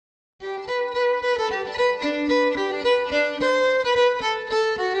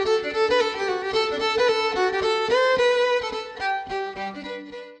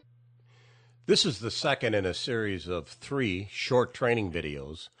This is the second in a series of 3 short training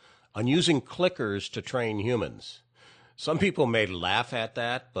videos on using clickers to train humans. Some people may laugh at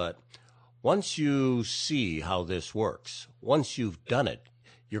that, but once you see how this works, once you've done it,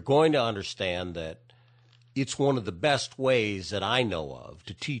 you're going to understand that it's one of the best ways that I know of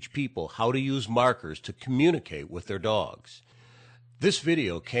to teach people how to use markers to communicate with their dogs. This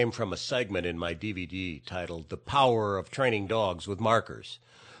video came from a segment in my DVD titled The Power of Training Dogs with Markers.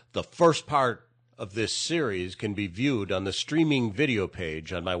 The first part of this series can be viewed on the streaming video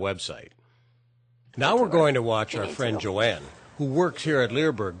page on my website. Now we're going to watch our friend Joanne, who works here at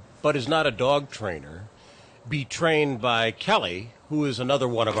Leerburg but is not a dog trainer, be trained by Kelly, who is another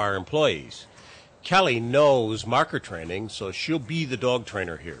one of our employees. Kelly knows marker training, so she'll be the dog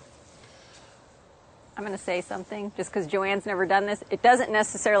trainer here. I'm going to say something, just because Joanne's never done this. It doesn't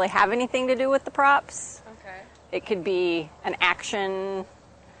necessarily have anything to do with the props. Okay. It could be an action.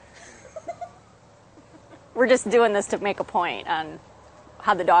 We're just doing this to make a point on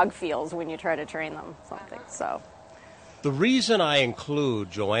how the dog feels when you try to train them, something. So, the reason I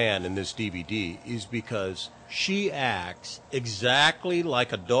include Joanne in this DVD is because she acts exactly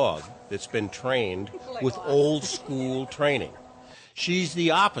like a dog that's been trained with old school training. She's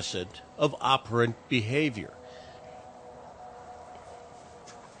the opposite of operant behavior.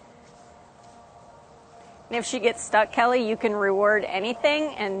 and if she gets stuck, Kelly, you can reward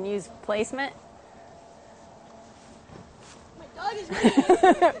anything and use placement. My dog is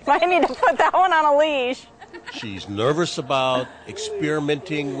moving. I need to put that one on a leash. She's nervous about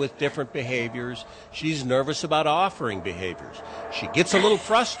experimenting with different behaviors. She's nervous about offering behaviors. She gets a little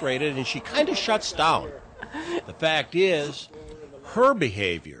frustrated and she kind of shuts down. The fact is, her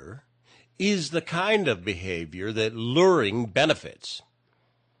behavior is the kind of behavior that luring benefits.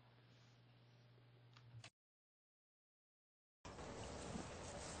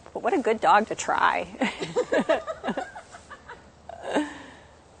 But what a good dog to try.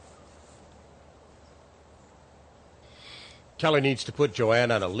 Kelly needs to put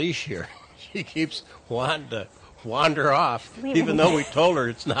Joanne on a leash here. She keeps wanting to wander off, even though we told her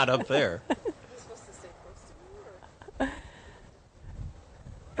it's not up there.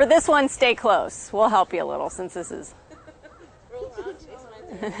 For this one, stay close. We'll help you a little since this is... Roll around, chase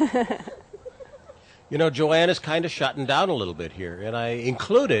my tail. You know, Joanne is kind of shutting down a little bit here, and I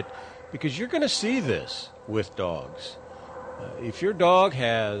include it because you're going to see this with dogs. If your dog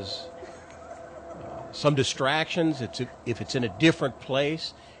has some distractions, if it's in a different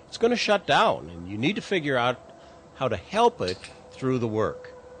place, it's going to shut down, and you need to figure out how to help it through the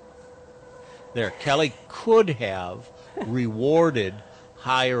work. There, Kelly could have rewarded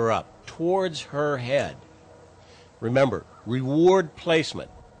higher up, towards her head. Remember, reward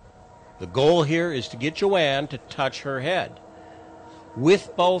placement. The goal here is to get Joanne to touch her head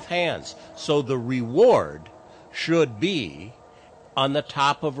with both hands. So the reward should be on the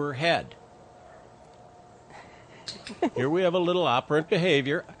top of her head. Here we have a little operant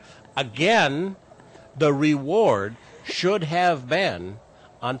behavior. Again, the reward should have been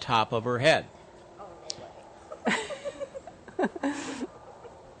on top of her head.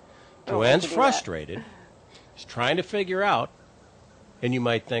 Joanne's frustrated. She's trying to figure out, and you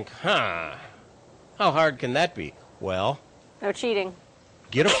might think, how hard can that be? Well, No cheating.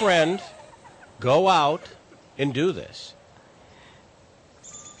 get a friend, go out, and do this.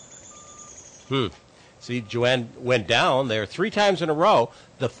 See, Joanne went down there 3 times in a row.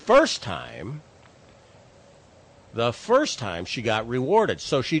 The first time she got rewarded,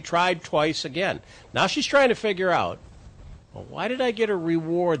 so she tried twice again. Now she's trying to figure out, well, why did I get a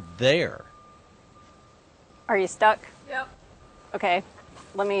reward there? Are you stuck? Yep. Okay.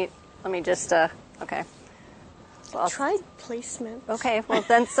 Let me just, okay. So I'll- Try placement. Okay, well,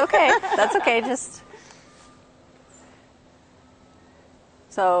 that's okay. That's okay, just...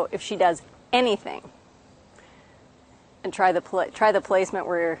 So if she does anything, and try the placement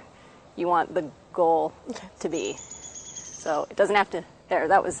where you want the goal to be. So it doesn't have to, there,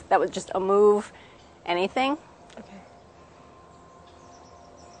 that was just a move, anything. Okay.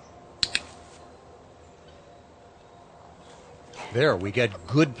 There, we get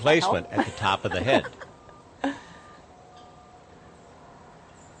good placement at the top of the head.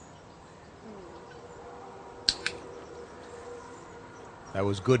 That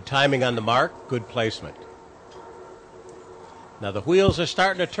was good timing on the mark, good placement. Now the wheels are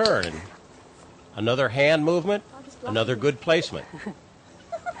starting to turn. And another hand movement, another good placement.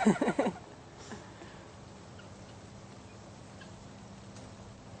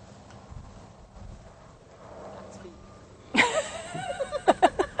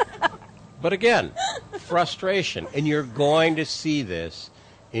 But again, frustration, and you're going to see this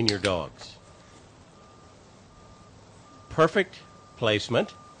in your dogs. perfect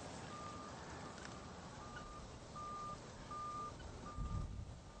placement.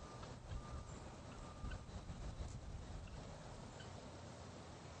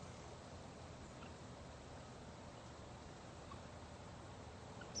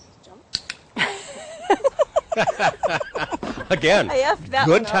 Jump. Again, I effed that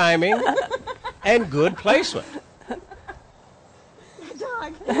good one up. timing and good placement.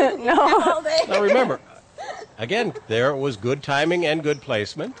 Dog. No. All day. Now remember, again, there was good timing and good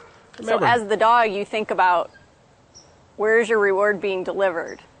placement. So Remember, as the dog, you think about where's your reward being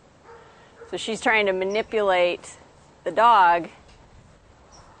delivered. So she's trying to manipulate the dog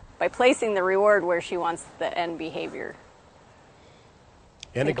by placing the reward where she wants the end behavior.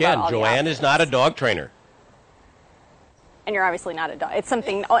 and think again, about all the Joanne is not a dog trainer. And you're obviously not a dog. It's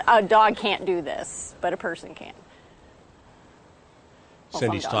something, a dog can't do this, but a person can. Well, some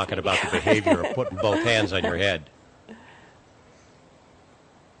Cindy's dogs talking maybe. about the behavior of putting both hands on your head.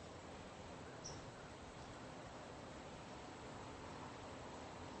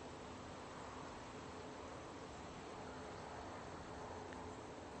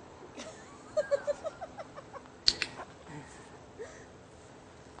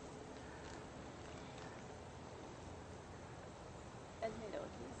 Ed made it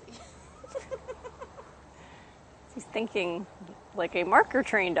look easy. He's thinking like a marker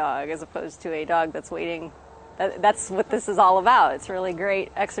trained dog as opposed to a dog that's waiting. That's what this is all about. It's really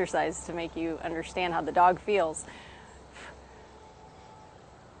great exercise to make you understand how the dog feels.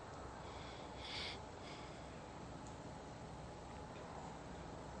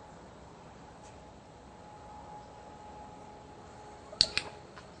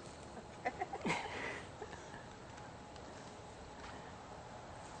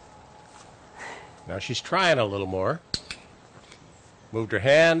 Now she's trying a little more. Moved her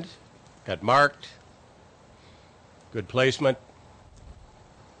hand, got marked. Good placement.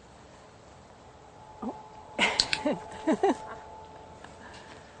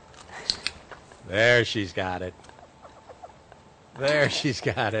 There she's got it. There she's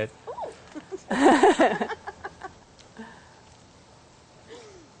got it.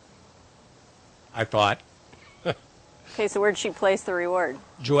 I thought. Okay, so where'd she place the reward?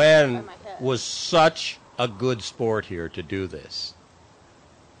 Joanne my head. was such a good sport here to do this.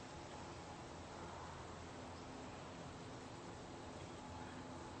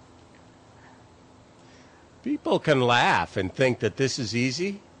 People can laugh and think that this is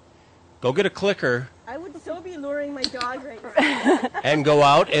easy. Go get a clicker I would so be luring my dog right now. and go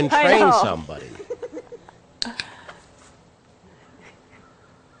out and I train know. somebody.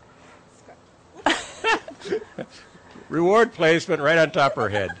 Reward placement right on top of her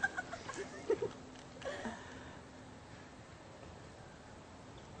head.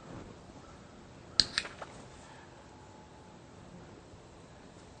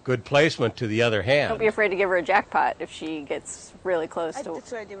 Good placement to the other hand. Don't be afraid to give her a jackpot if she gets really close to.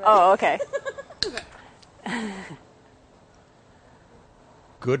 That's what I do. Oh, okay.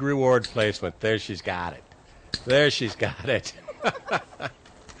 Good reward placement. There she's got it. There she's got it.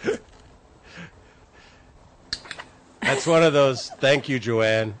 That's one of those, thank you,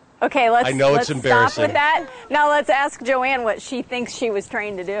 Joanne. Okay, let's. I know it's let's embarrassing. Stop with that. Now let's ask Joanne what she thinks she was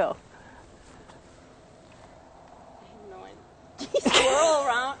trained to do. I have no idea. Swirl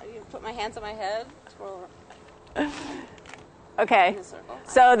around. You put my hands on my head. Swirl around Okay. in a circle.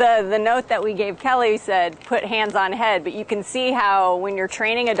 So the note that we gave Kelly said put hands on head, but you can see how when you're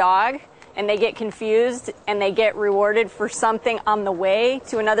training a dog and they get confused and they get rewarded for something on the way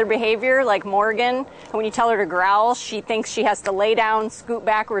to another behavior, like Morgan, when you tell her to growl, she thinks she has to lay down, scoot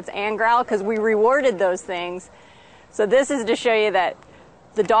backwards, and growl because we rewarded those things. So this is to show you that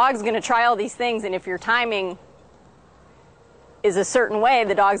the dog's going to try all these things, and if your timing is a certain way,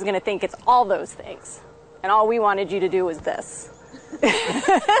 the dog's going to think it's all those things. And all we wanted you to do was this.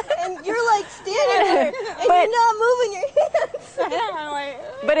 And you're like standing there, and But- you're not moving your hands. I'm like,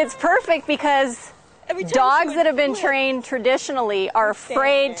 But it's perfect because every time dogs she would that have been flip. trained traditionally are Stand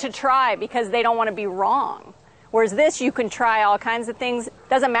afraid there. to try because they don't want to be wrong. Whereas this, you can try all kinds of things.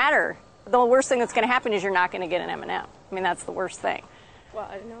 Doesn't matter. The worst thing that's going to happen is you're not going to get an M&M. I mean, that's the worst thing. Well,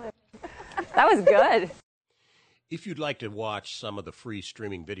 I don't know. That was good. If you'd like to watch some of the free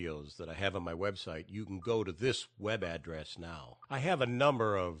streaming videos that I have on my website, you can go to this web address now. I have a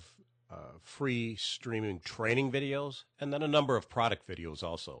number of free streaming training videos and then a number of product videos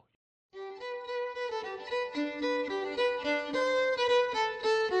also.